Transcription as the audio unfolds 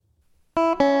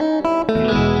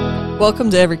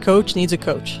Welcome to Every Coach Needs a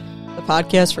Coach, the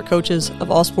podcast for coaches of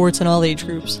all sports and all age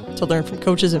groups to learn from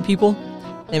coaches and people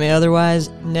they may otherwise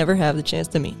never have the chance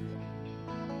to meet.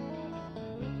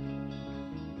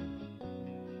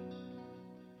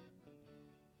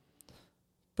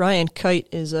 Brian Kight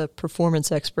is a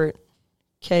performance expert.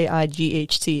 Kight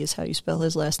is how you spell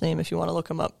his last name if you want to look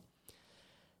him up.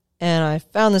 And I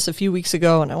found this a few weeks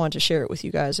ago and I wanted to share it with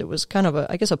you guys. It was kind of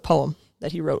a poem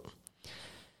that he wrote.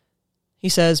 He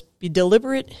says, "Be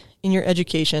deliberate in your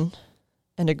education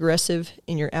and aggressive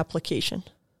in your application.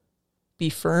 Be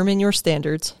firm in your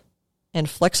standards and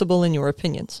flexible in your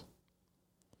opinions.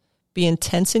 Be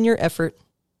intense in your effort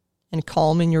and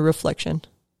calm in your reflection.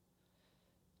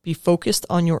 Be focused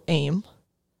on your aim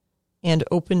and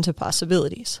open to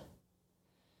possibilities.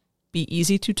 Be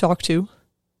easy to talk to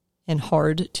and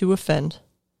hard to offend.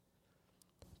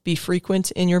 Be frequent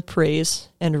in your praise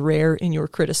and rare in your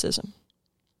criticism.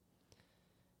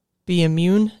 Be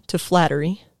immune to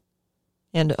flattery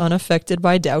and unaffected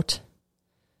by doubt.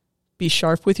 Be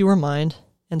sharp with your mind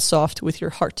and soft with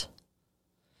your heart.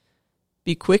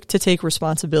 Be quick to take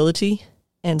responsibility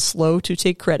and slow to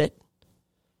take credit.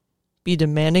 Be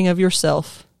demanding of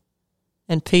yourself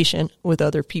and patient with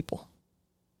other people."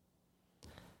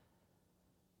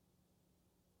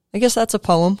 I guess that's a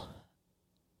poem,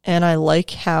 and I like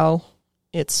how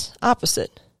it's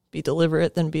opposite. Be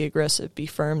deliberate, then be aggressive. Be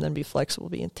firm, then be flexible.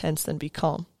 Be intense, then be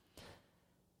calm.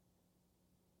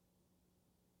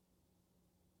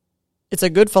 It's a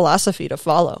good philosophy to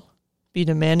follow. Be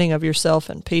demanding of yourself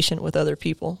and patient with other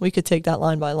people. We could take that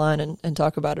line by line and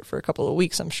talk about it for a couple of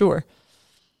weeks, I'm sure.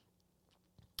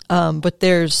 But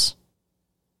that's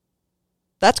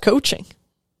coaching.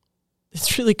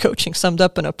 It's really coaching summed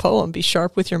up in a poem. Be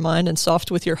sharp with your mind and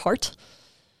soft with your heart.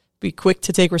 Be quick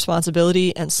to take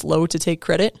responsibility and slow to take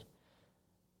credit.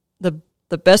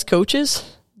 The best coaches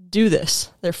do this.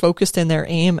 They're focused in their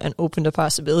aim and open to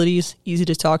possibilities, easy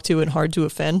to talk to and hard to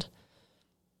offend.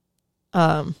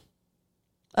 I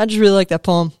just really like that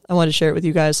poem. I wanted to share it with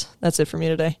you guys. That's it for me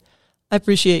today. I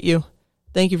appreciate you.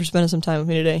 Thank you for spending some time with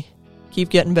me today. Keep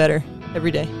getting better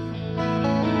every day.